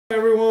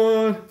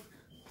Everyone,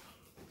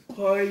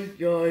 hi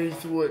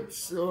guys,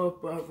 what's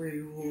up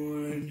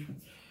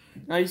everyone?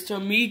 Nice to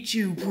meet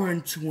you,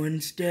 Prince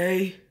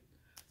Wednesday.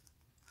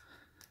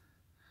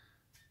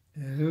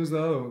 And who's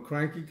the other one,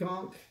 Cranky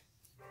Conk?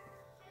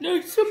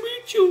 Nice to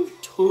meet you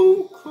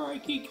too,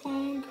 Cranky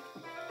Conk.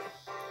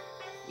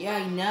 Yeah,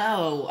 I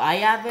know. I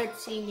haven't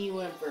seen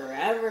you in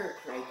forever,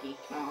 Cranky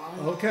Conk.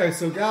 Okay,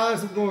 so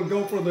guys, we're going to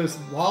go for this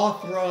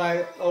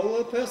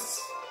Bothriolepis.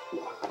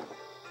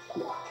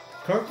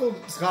 Curricle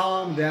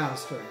calm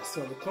downstream.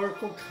 So the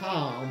curricle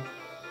calm,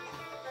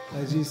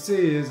 as you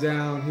see, is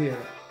down here.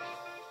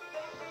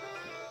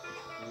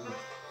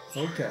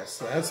 Okay,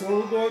 so that's where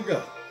we're going to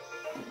go.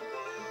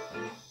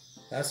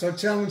 That's our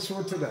challenge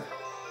for today.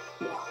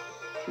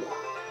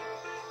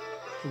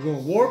 We're going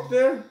to warp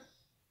there,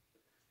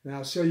 and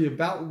I'll show you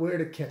about where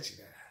to catch it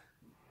at.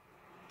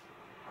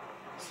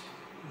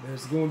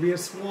 There's going to be a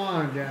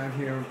swan down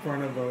here in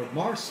front of a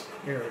marsh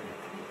area.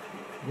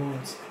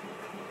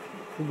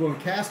 We're going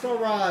to cast our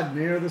rod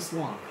near the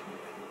swan.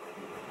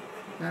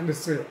 Not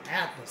necessarily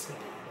at the swan,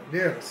 but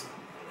near the swan.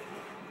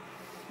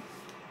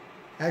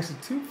 Actually,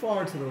 too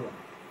far to the right.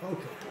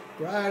 Okay,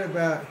 right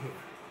about here.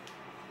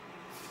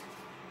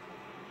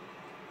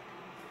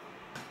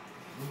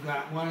 We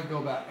want to go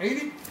about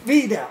 80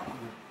 feet out.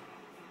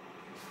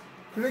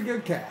 Pretty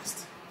good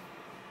cast.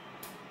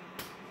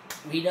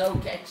 We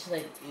don't catch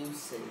the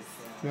gooses.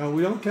 No,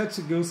 we don't catch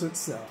the goose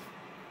itself.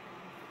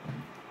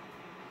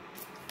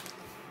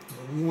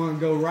 But we want to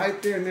go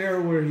right there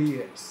near where he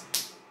is.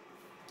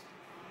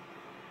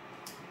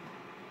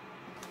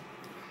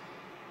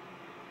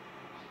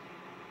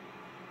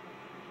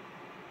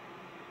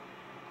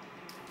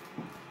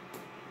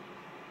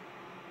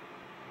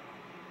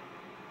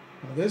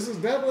 Now, this is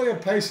definitely a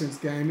patience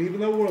game,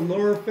 even though we're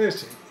lure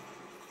fishing.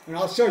 And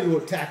I'll show you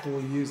what tackle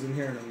we're using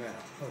here in a minute.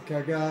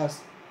 Okay, guys?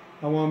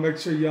 I want to make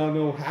sure y'all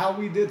know how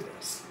we did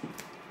this.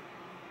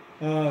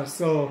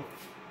 So,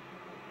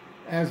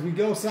 as we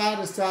go side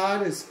to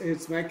side,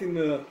 it's making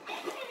the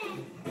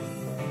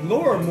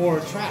lure more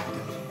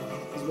attractive.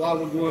 That's why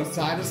we're going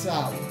side to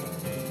side.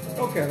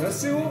 Okay, let's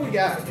see what we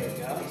got here,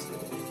 guys.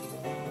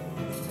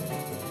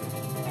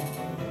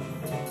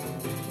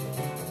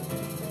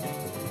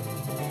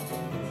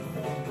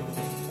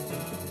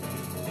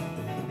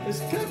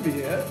 This could be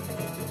it.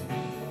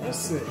 Let's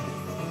see.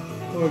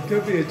 Or it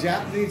could be a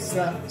Japanese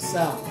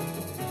salmon.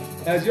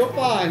 As you'll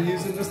find,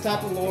 using this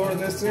type of lure in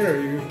this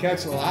area, you can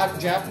catch a lot of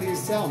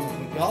Japanese salmon, but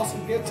you can also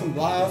get some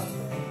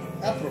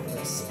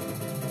Bothriolepis.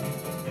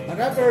 I'm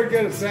not very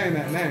good at saying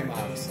that name,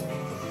 obviously.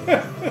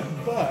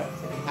 But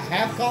I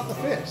have caught the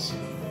fish.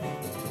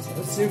 So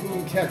let's see if we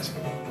can catch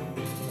him.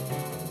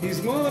 He's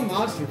one of the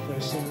monster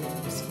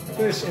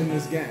fish in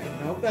this game.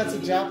 I hope that's a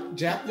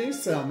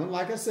Japanese salmon.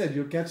 Like I said,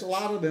 you'll catch a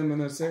lot of them in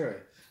this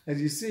area. As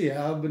you see,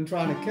 I've been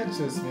trying to catch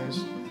this fish,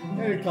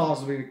 and it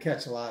caused me to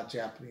catch a lot of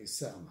Japanese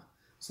salmon.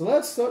 So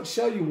let's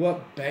show you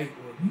what bait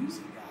we're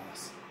using,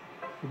 guys.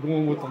 We're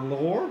going with the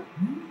lure.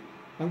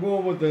 I'm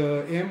going with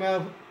the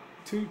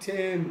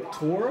MF210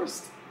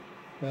 Tourist,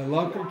 the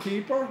Lunker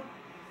Keeper,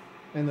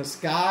 and the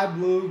Sky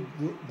Blue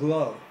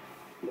Glow.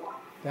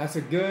 That's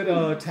a good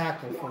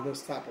tackle for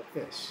this type of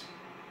fish.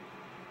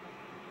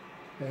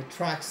 It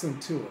attracts them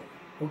to it.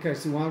 Okay,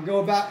 so we want to go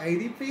about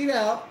 80 feet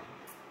out.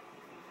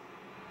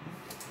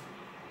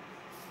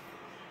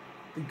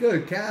 A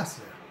good cast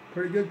there.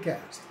 Pretty good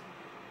cast.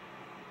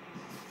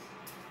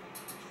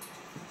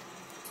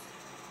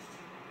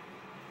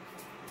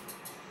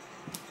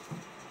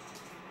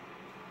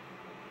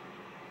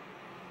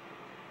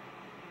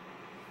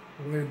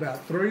 Wait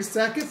about 3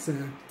 seconds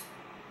and then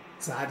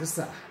side to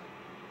side.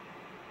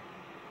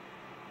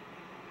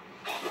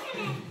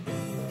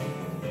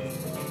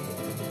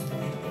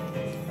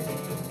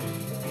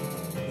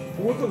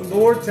 With the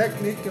lure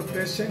technique of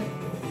fishing,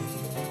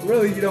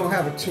 really you don't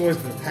have a choice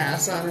to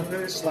pass on a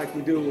fish like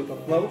we do with a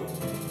float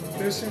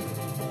fishing.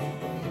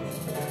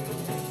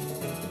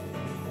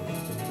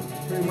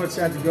 Pretty much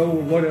have to go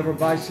with whatever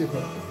bites you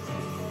hook.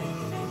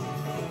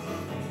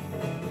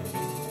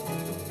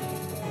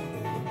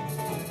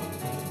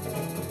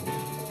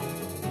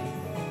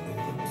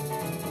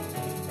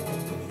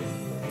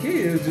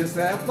 Key is just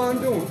to have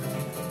fun doing it.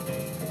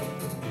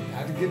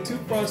 Not to get too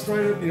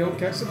frustrated if you don't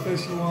catch the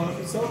fish you want.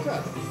 It's okay.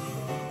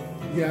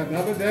 You got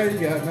another day, you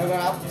got another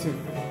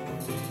opportunity.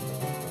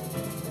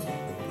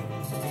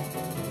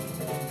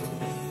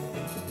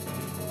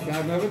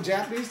 Got another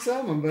Japanese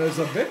salmon, but it's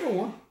a bigger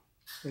one.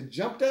 It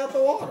jumped out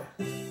the water.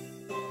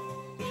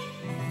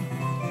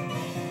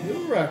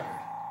 New record.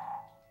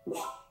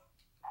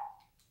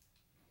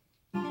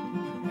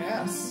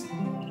 Yes.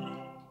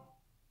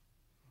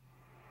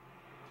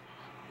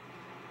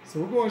 So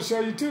we're going to show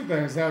you two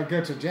things: how to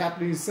catch a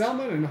Japanese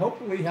salmon and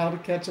hopefully how to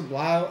catch a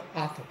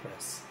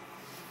Bothriolepis.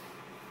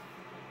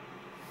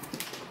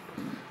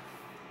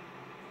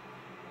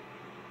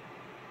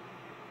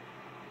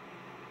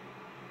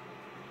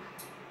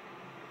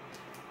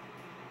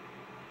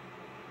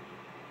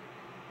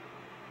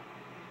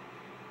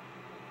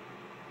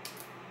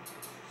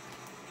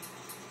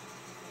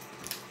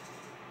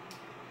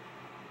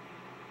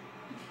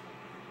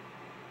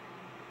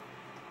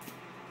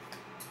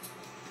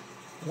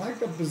 I like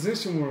the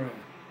position we're in.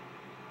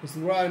 This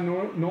is where I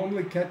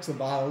normally catch the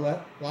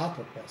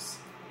Bothriolepis.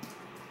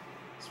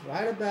 It's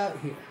right about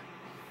here.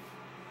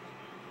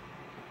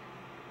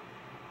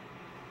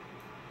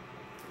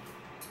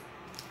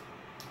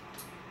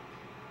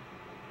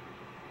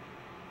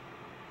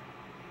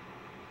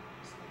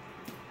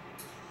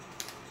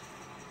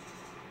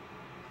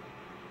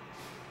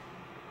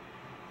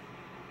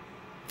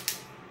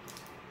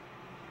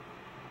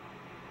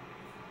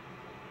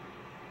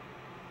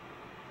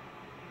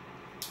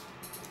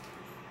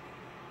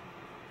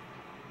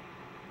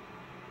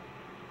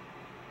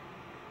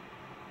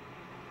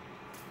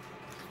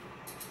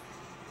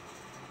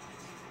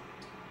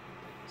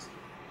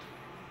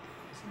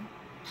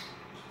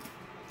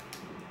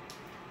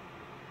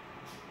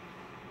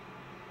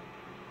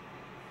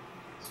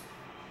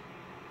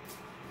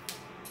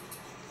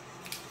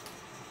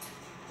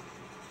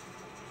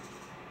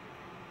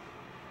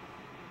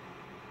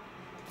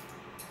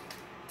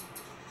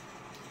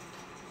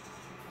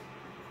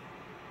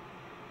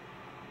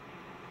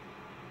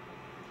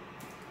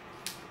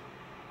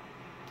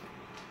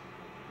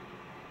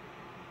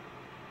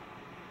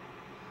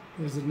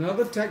 There's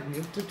another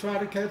technique to try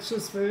to catch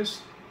this fish,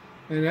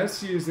 and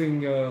that's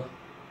using the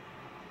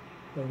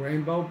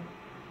rainbow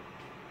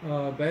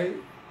bait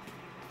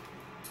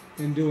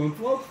and doing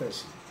float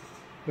fishing.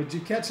 But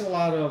you catch a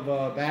lot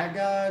of bad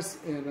guys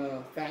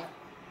and fat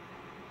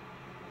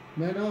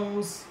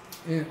minnows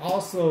and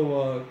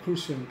also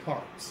crucian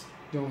carps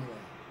doing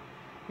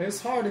that. It's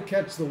hard to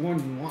catch the one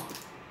you want.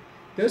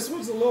 This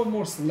one's a little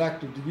more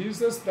selective. To use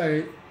this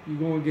bait, you're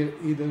going to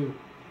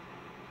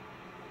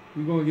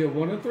get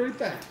one of three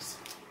things: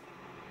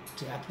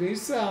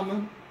 Japanese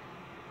salmon,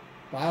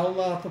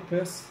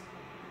 Bothriolepis,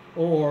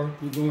 or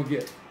you're going to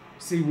get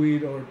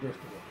seaweed or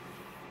driftwood.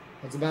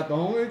 That's about the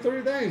only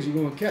three things you're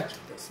going to catch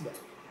with this bait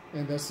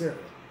in this area.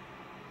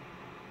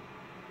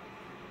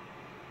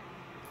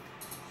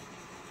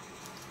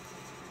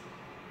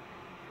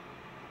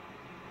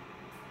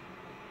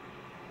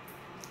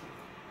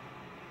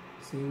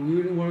 See,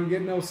 we didn't want to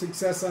get no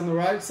success on the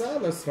right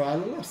side. Let's try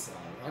the left side.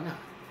 Why not?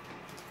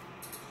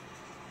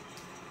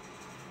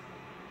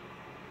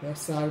 Left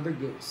side of the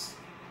goose.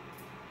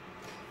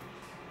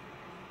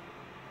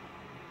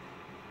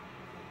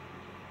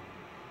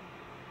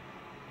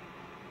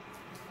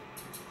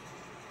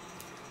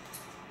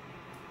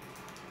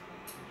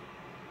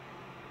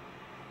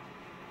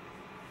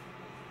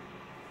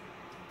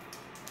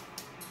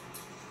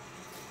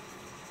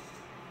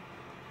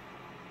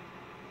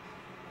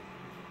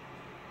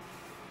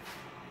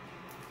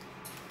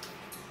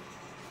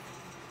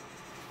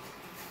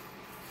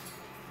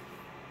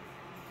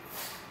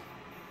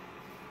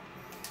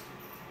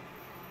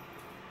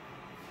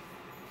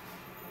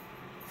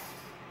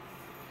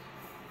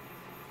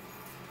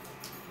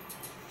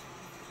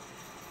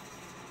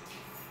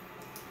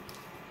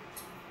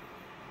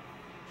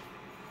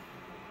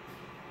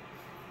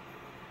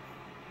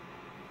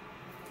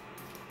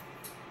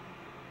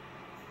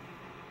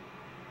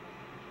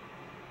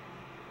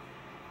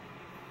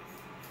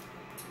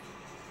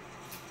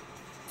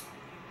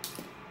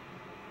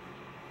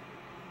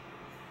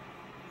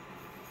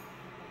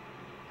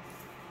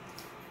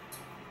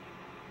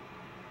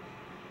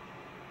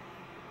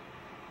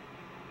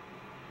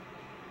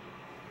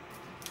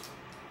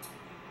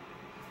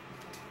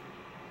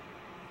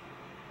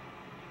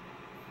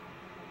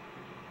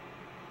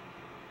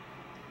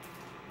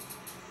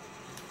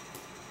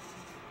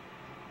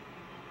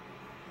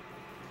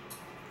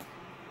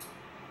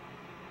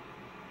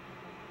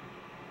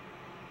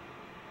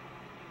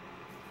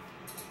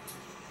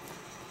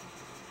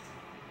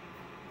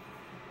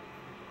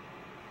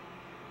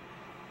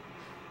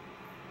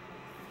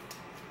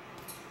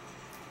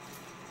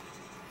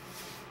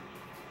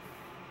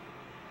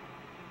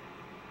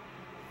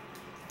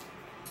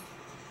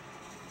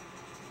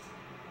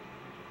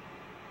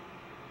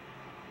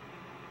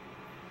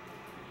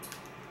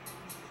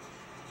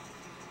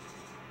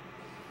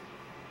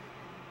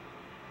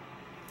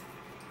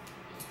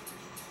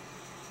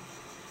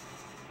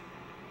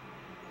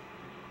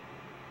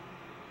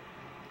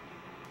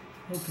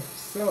 Okay,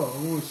 so I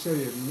want to show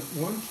you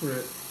one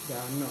trick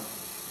that I know.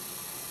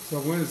 So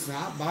when it's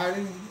not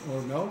biting,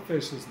 or no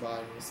fish is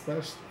biting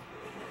especially,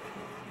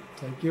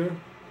 take your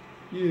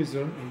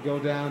user and go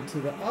down to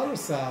the other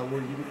side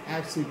where you can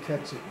actually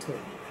catch it too.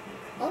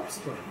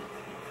 Upstream.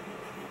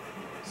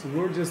 So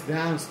we're just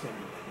downstream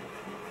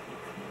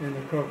in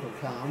the purple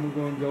column. We're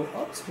going to go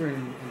upstream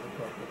in the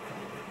purple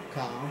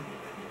column.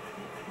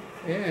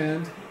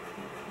 And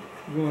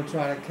we're going to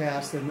try to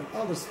cast in the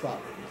other spot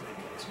where we can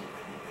catch it.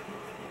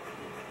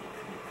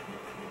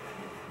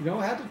 You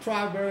don't have to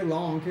try very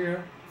long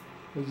here,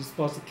 but you're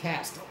supposed to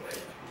cast over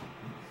here.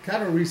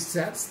 Kind of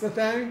resets the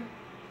thing.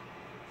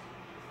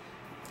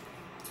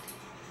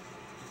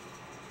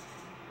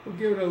 We'll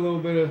give it a little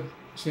bit of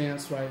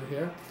chance right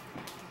here.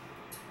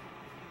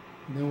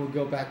 And then we'll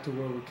go back to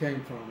where we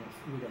came from if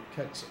we don't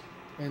catch it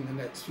in the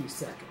next few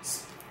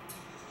seconds.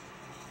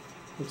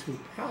 Which we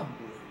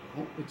probably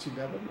won't, but you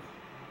never know.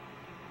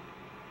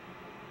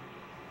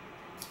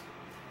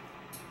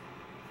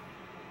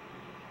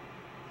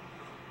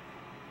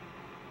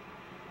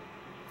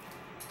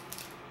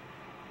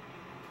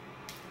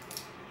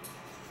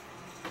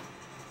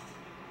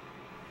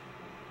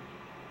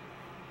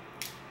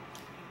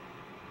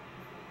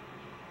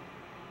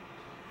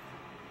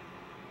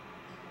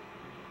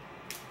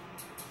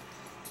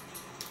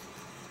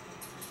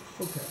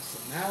 Okay, so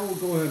now we'll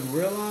go ahead and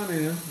reel on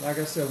in. Like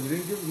I said, we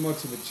didn't give it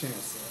much of a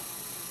chance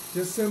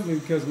there. Just simply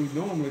because we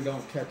normally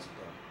don't catch it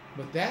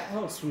though. But that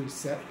helps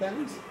reset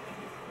things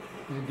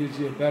and gives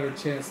you a better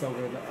chance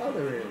over the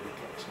other area to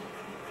catch it.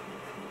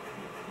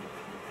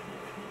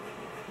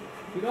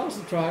 You'd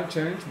also try to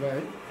change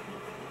bait.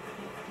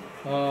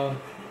 But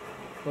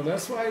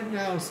let's right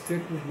now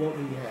stick with what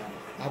we have.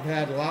 I've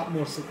had a lot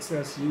more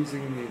success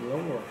using the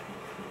lure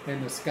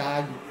and the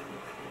sky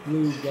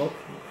blue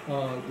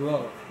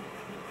glow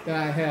than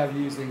I have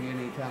using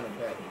any kind of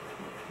bait.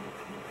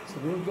 So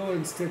we'll go ahead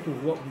and stick with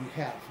what we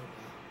have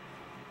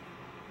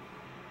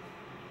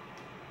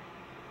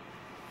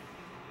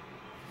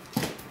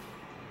for now.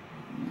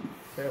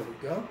 There we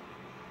go.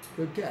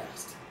 Good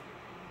cast.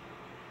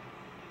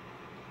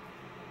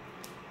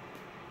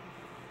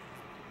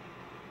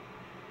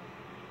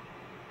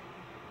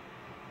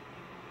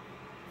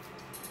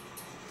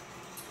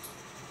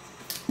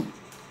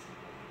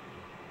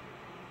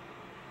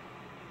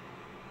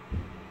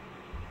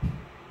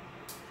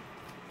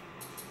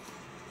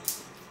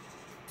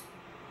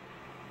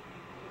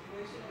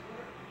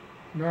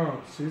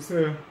 No, she's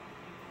here.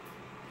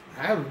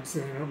 I haven't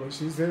seen her, but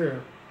she's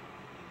here.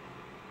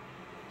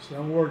 She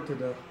don't work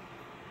today.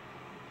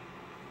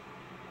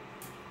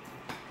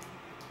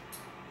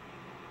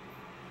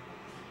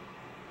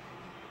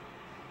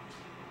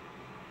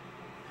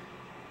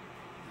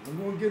 I'm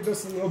going to give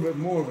this a little bit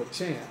more of a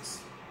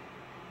chance.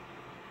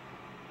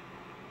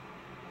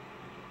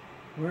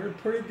 We're in a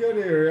pretty good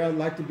area. I'd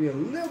like to be a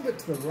little bit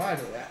to the right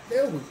of that.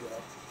 There we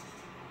go.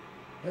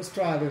 Let's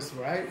try this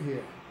right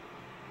here.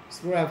 This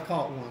is where I've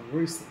caught one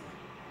recently.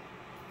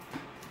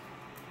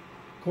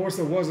 Of course,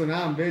 it wasn't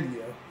on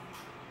video.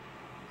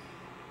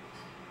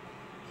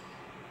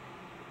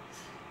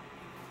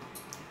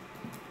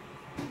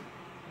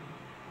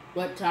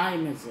 What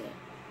time is it?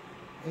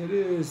 It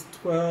is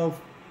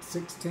 12,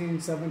 16,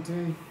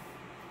 17.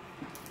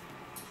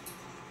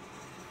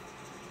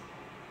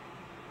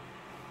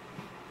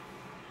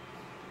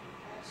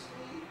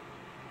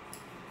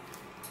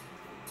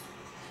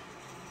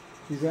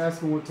 He's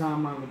asking what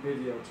time on the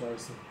video,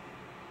 Tracy.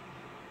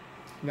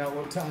 Not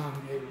what time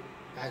it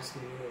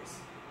actually is.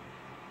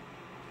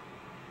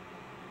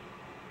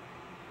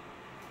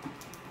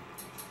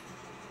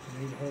 I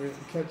need to hurry up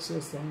and catch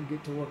this so I can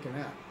get to working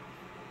out.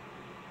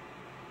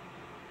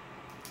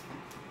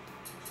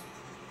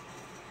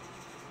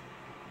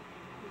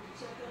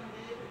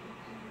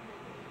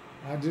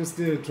 I just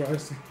did,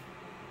 Tracy.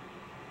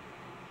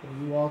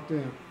 When you walked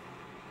in.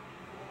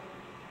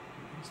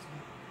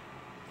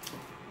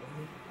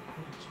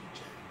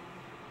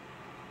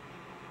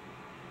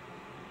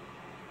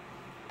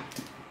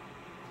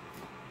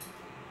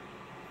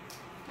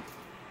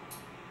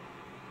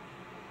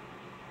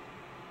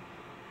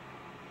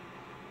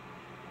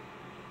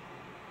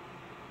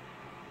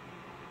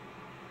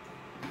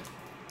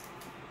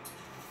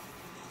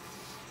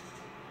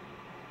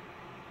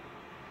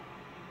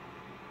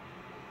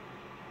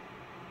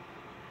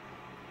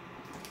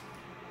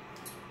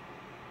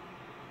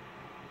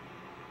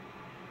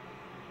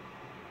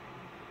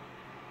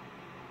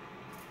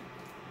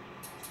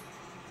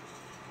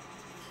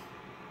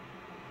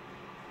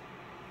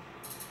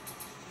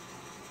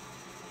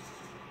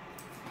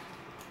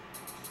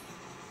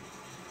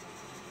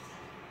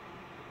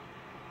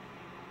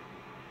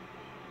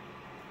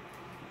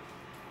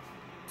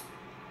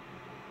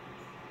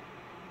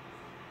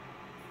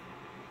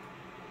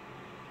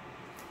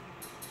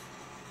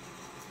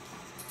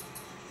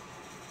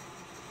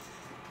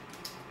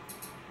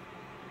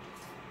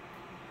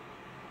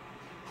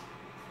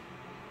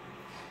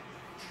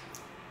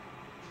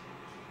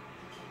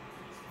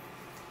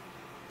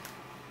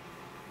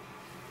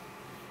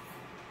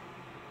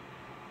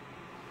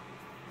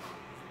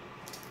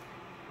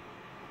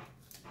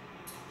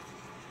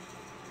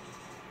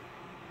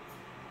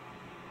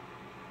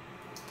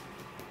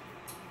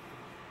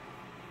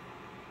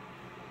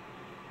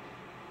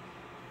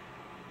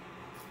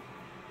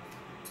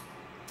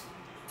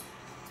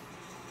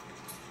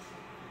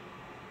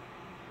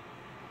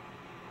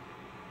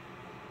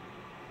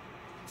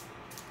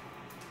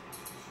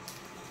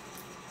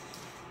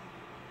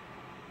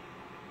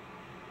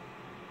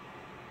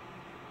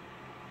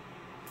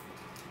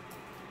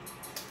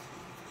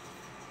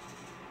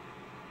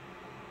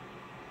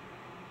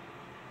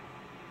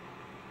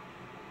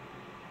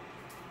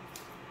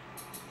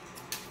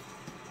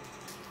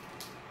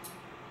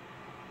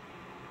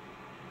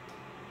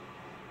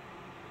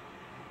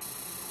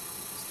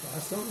 Try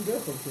something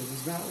different because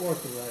it's not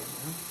working right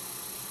now.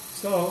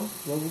 So,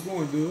 what we're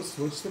going to do is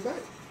switch the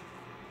bait.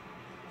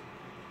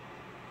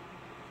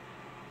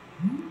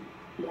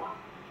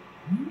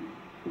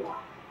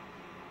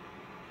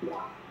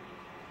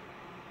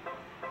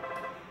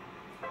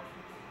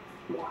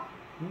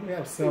 We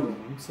have several of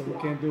them, so we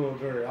can't do it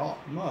very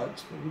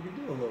much, but we can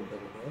do a little bit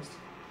of this.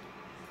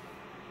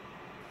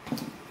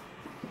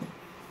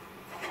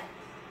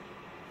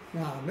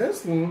 Now,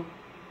 this one,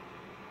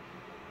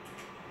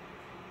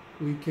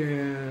 we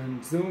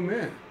can zoom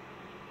in.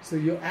 So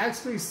you'll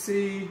actually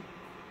see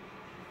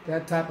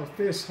that type of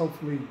fish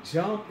hopefully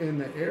jump in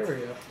the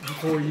area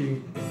before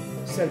you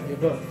set your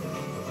hook.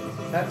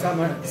 That time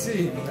I didn't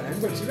see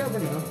anything, but you never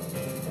know.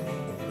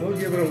 We'll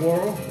give it a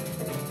whirl.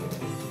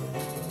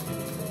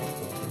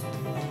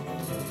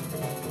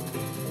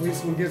 At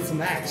least we'll get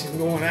some action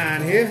going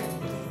on here.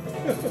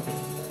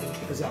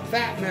 There's a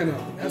fat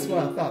minnow. That's what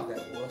I thought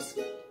that was.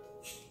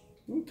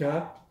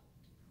 Okay.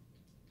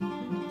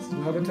 It's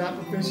another type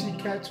of fish you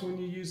catch when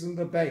you're using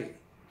the bait.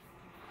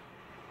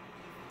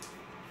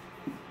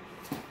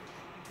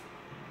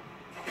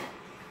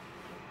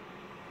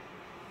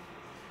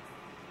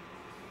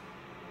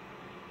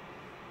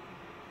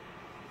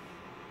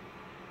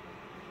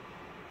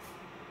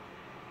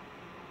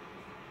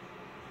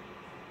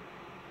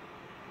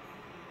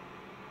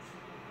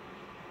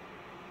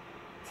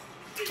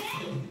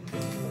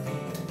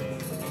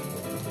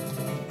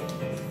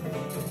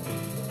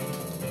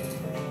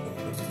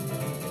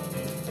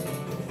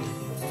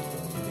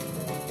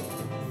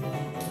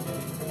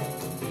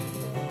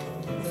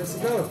 That's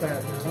another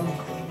fat minnow.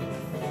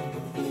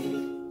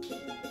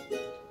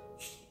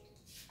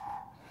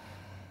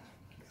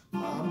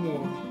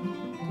 More.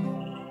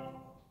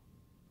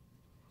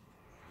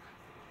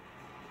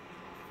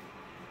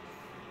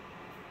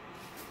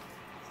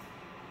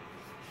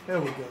 There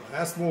we go.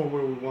 That's more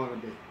where we want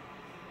to be.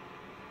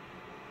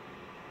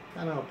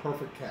 Kind of a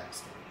perfect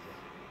cast.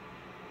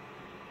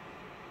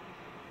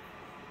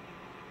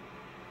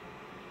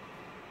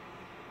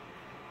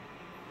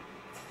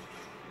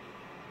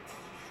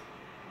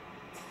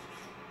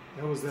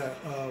 That was that,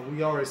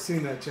 we already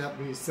seen that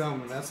Japanese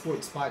salmon. That's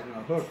what's biting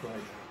our hook right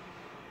now.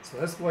 So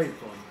let's wait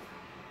for a minute.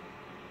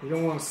 We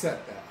don't want to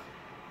set that.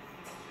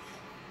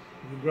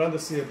 You'd rather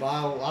see a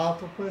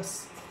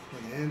Bothriolepis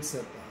and then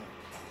set the hook.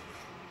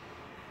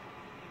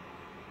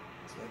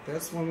 So let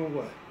that swim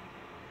away.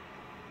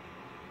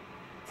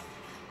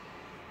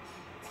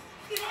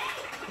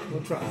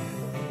 We'll try.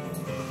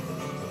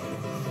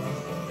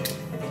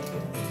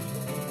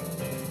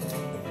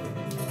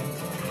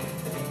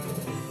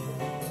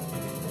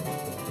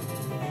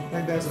 I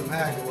think that's a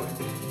magaway.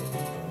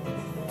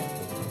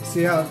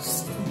 See how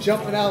it's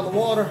jumping out of the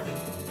water?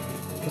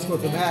 That's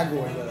what the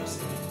magaway does.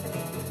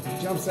 It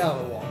jumps out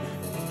of the water.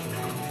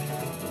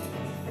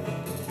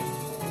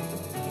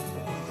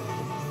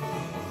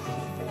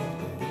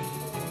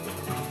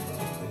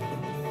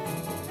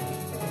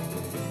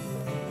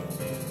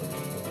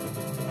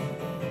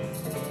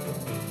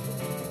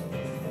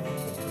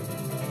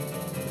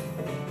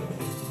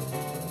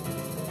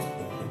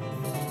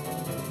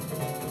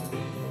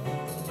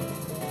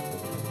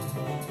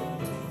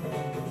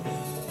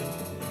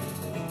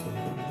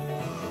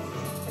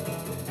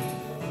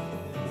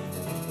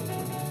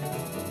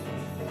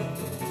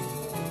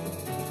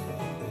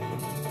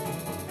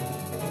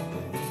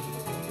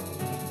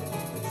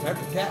 That's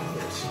a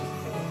catfish.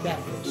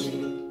 Catfish.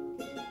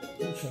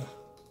 Okay.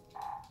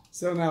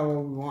 So now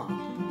what we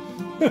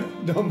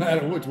want. Don't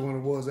matter which one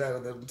it was out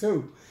of them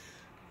two.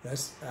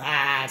 That's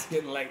it's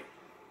getting late.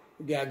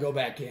 We gotta go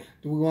back in.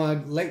 Do we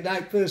want late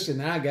night fishing?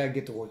 Now I gotta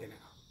get to working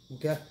out.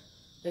 Okay?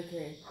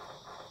 Okay.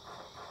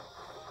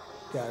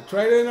 Gotta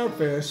trade in our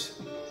fish.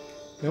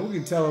 Then we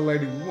can tell a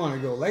lady we want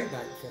to go late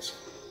night fishing.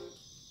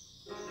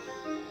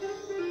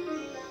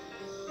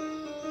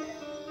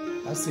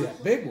 I see a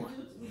big one.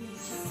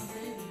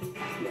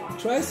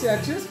 Tracy,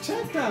 I just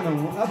checked on him.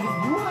 You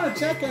want to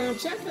check on him?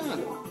 Check on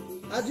him.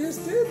 I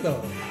just did,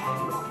 though.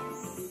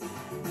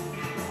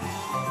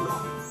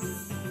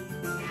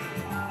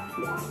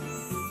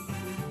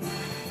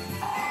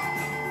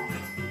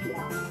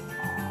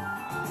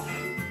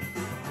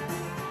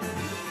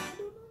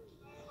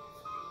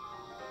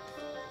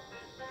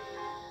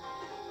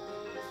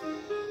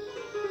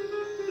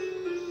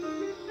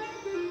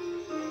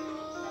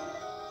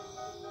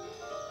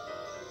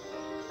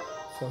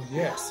 So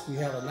yes, we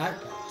have a night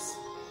pass.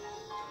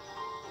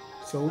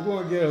 So we're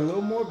going to get a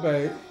little more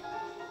bait.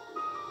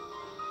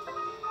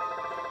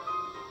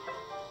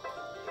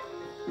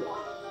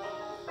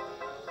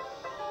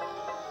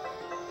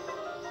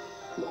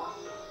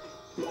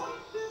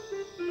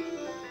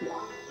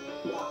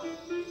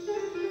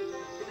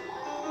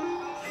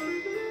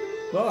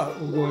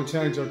 But we're going to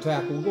change our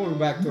tackle. We're going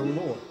back to the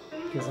lure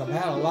because I've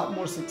had a lot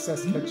more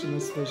success catching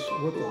this fish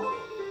with the lure.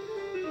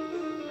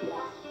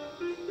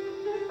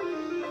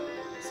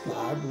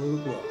 Sky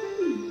blue glow.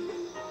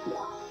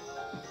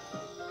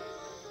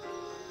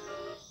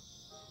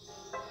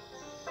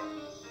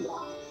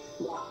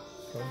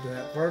 Go to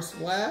that first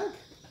flag.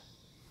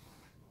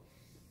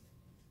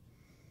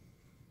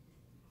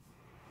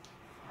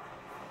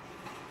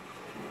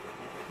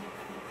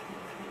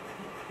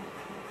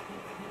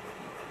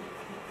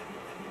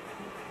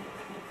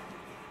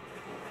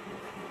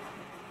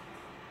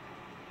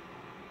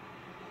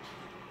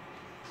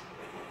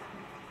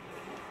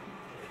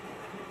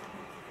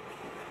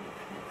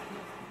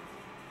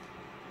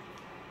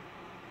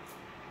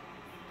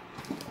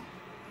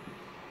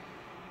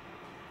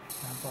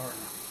 Not far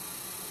enough.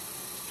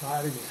 Try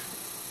it again.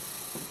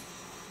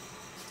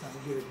 It's time to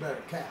get it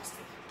better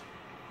casted.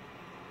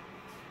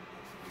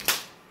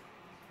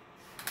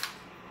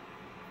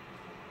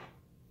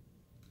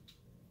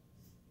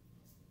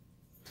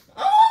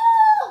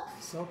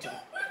 It's okay.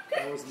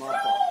 That was my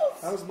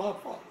fault. That was my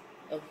fault.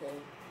 Okay.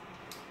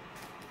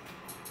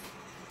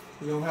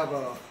 We don't have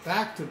a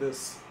back to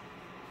this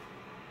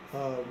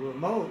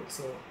remote,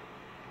 so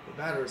the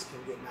batteries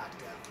can get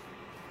knocked out.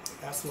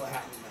 That's what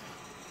happened now.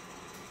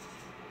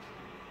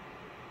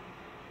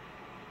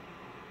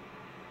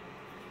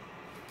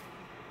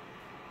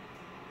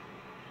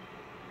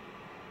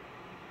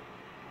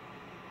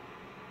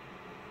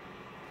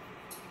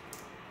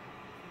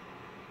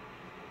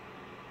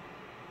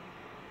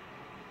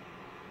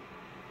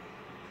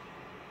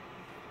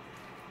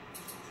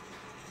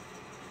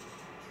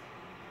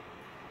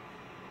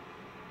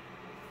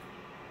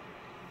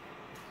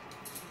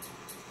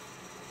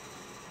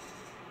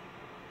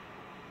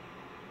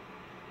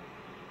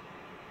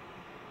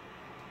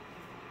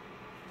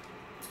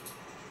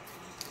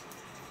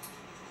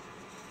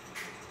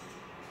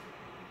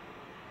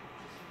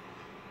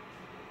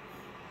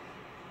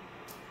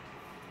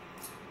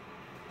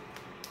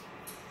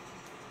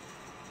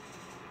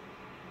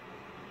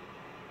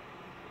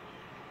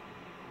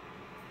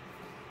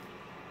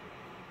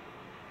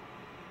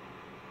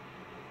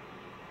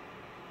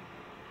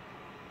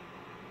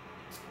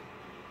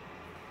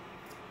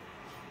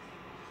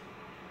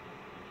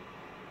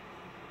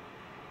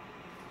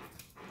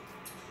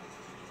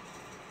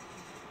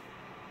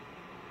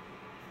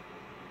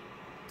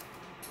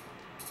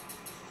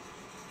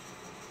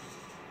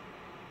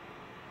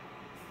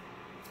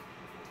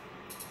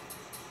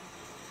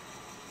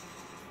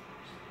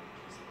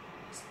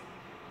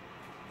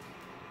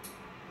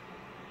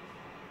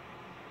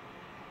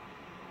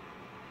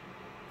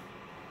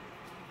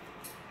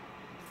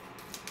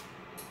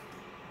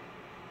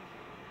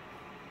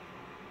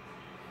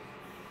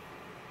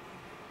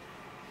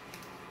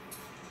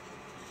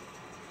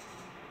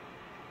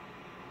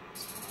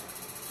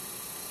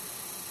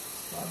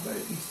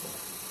 Baby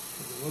stuff.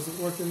 Because it wasn't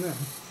working then,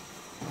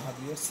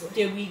 obviously.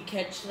 Did we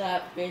catch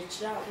that fish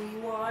that we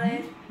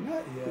wanted?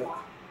 Not yet.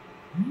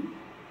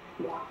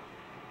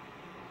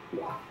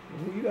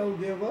 We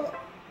don't give up.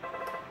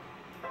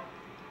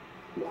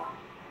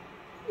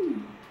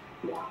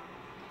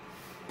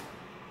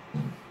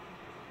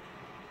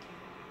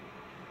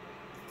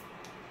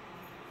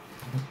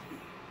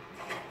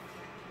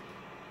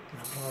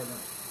 My partner.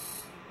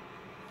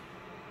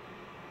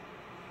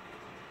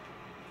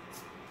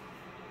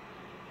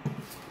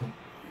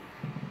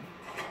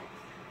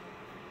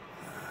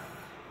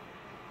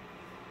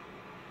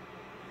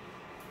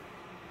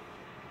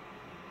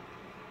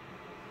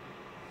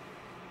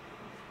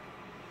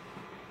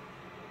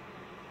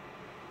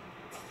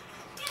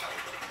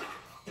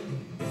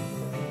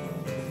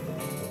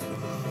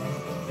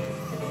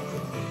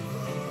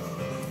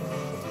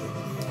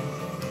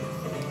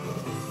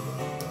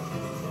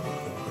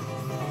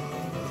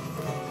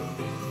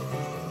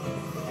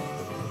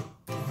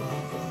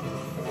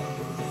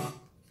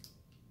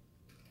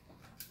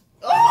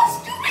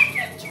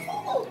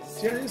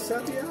 Jenny,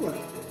 stop yelling.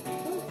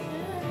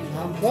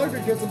 I unplugged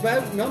it because the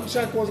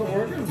nunchuck wasn't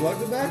working.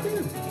 Plugged it back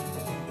in.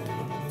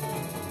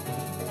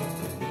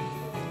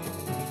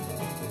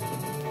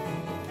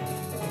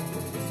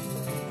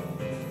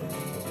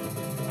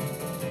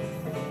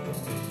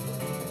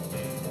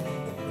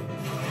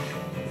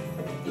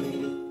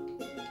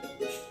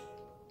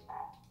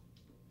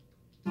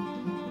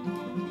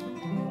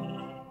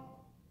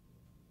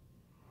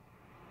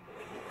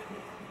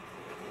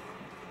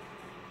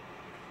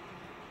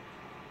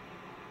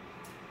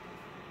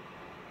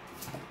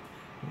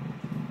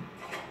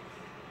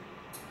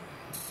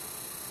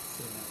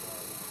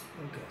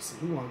 Okay, so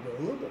we want to go a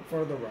little bit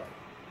further right.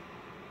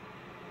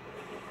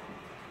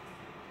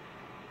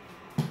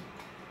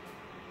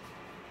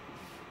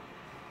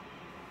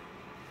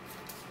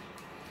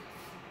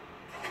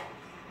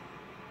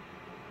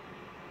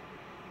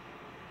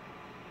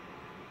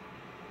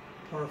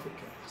 Perfect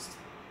cast.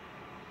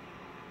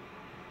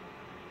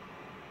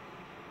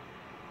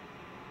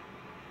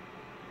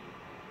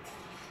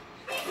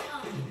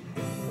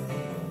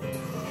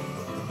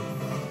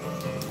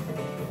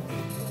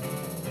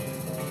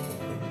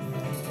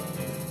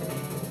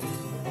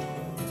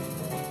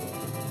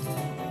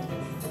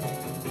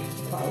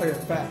 Probably a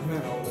fat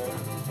minnow there.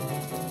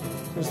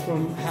 Just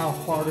from how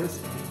hard it's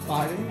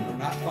fighting or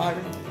not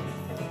fighting.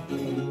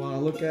 You want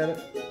to look at it.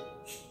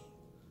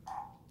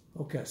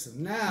 Okay, so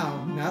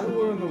now that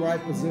we're in the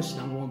right position,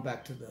 I'm going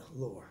back to the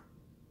lure.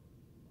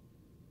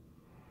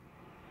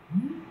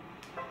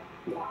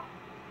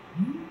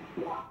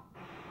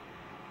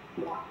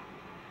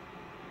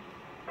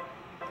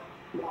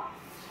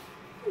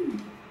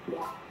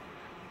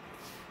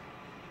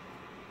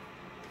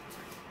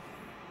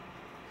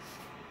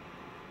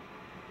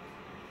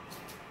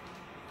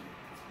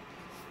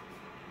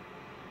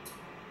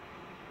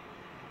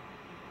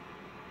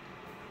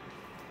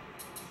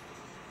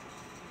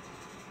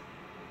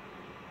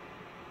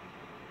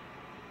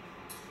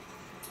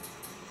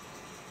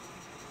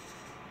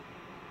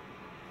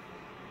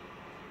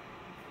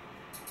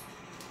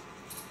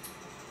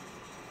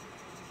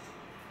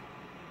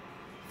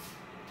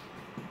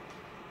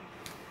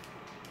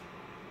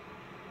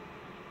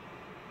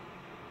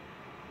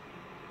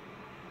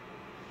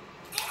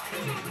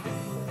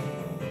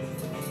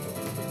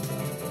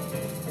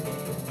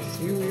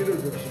 Seaweed or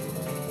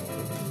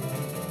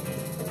driftwood?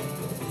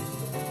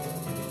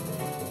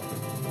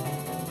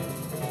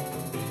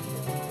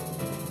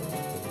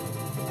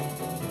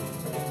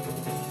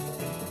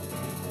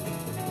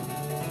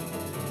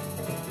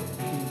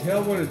 Can you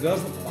tell when it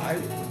doesn't bite?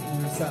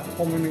 When it's not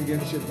pulling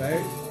against your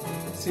bait?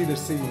 It's either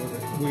seaweed or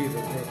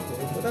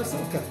driftwood, but that's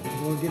okay.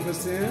 We're going to get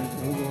this in,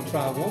 and we're going to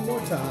try one more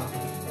time,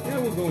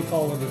 and we're going to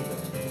call it a day.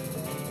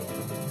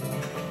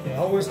 We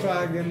always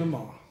try again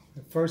tomorrow.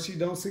 If first you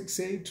don't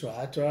succeed,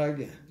 try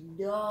again.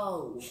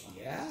 No.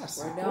 Yes,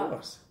 We're of not.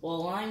 course.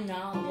 Well, I'm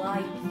not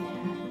like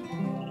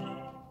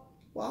that.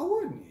 Why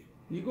wouldn't you?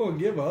 You going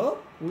to give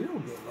up? We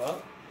don't give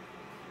up.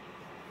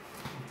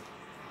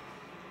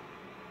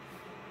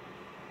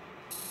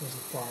 This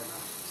is far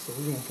enough, so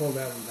we're going to pull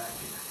that one back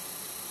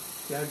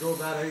in. Got to go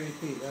about 80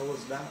 feet. That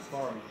was not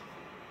far enough.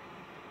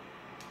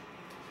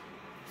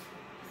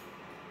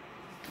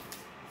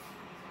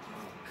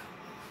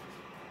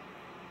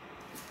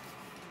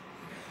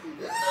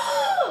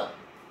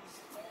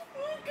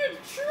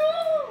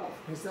 Control.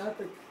 Is that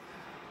the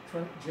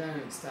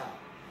giant stop?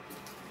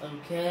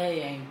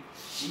 Okay, I'm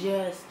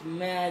just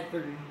mad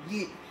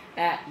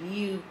at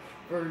you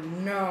for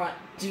not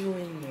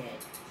doing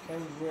it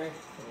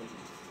correctly.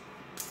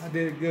 I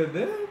did good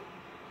there.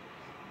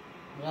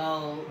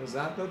 Well, Is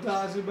that the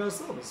times you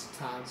mess up? It's the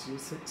times you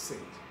succeed.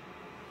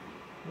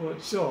 Well,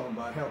 show them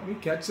by help me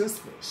catch this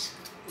fish.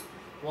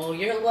 well,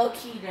 you're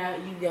lucky that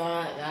you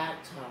got it that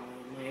time.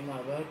 I'm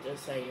about to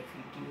say if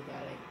you do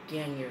that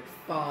again, you're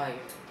fired.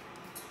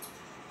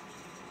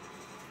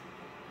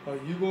 Are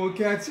you going to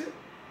catch it?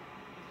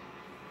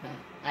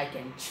 I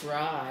can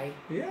try.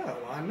 Yeah,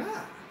 why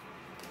not?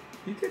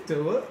 You can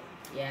do it.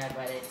 Yeah,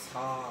 but it's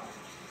hard.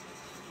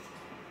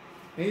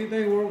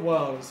 Anything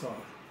worthwhile is hard.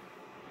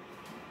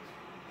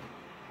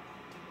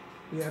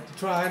 You have to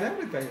try in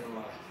everything in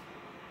life.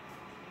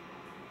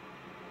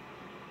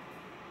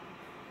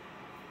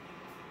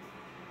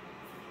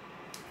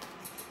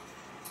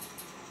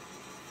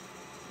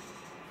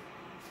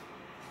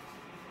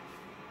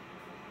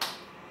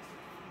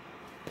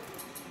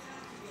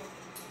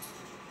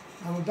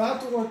 I'm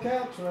about to work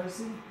out,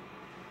 Tracy.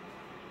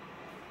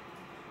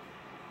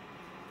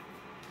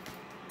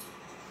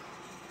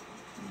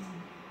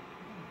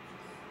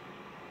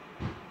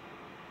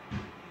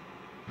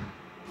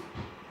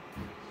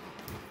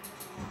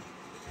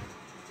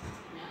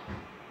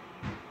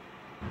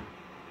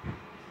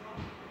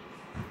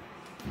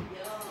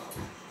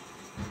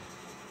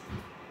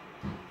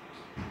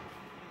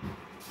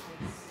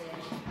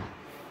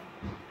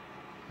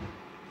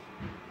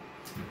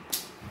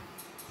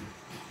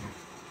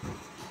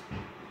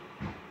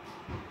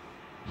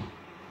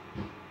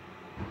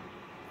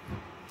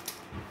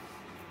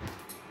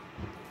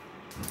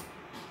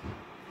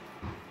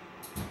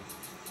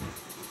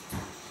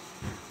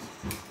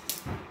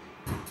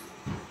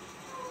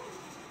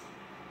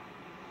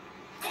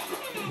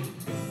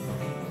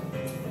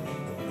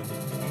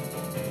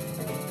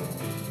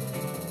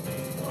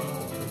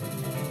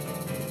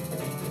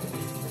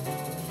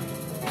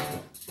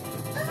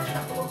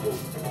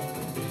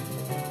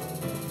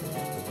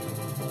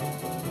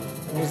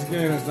 Once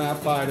again, it's not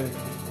fighting.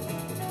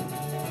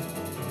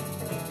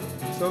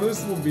 So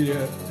this will be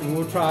it, and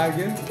we'll try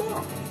again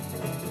tomorrow.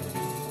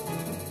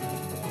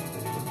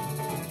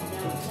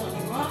 Now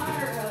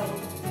tomorrow,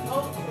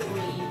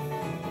 hopefully,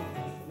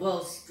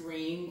 we'll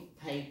stream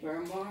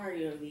Paper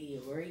Mario the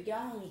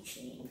origami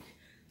thing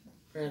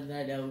for the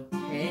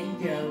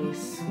Nintendo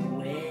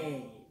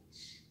Switch.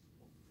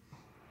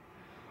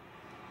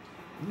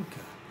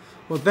 Okay.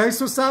 Well, thanks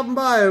for stopping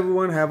by,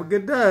 everyone. Have a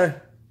good day.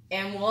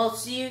 And we'll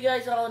see you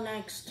guys all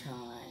next time.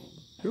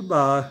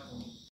 Goodbye.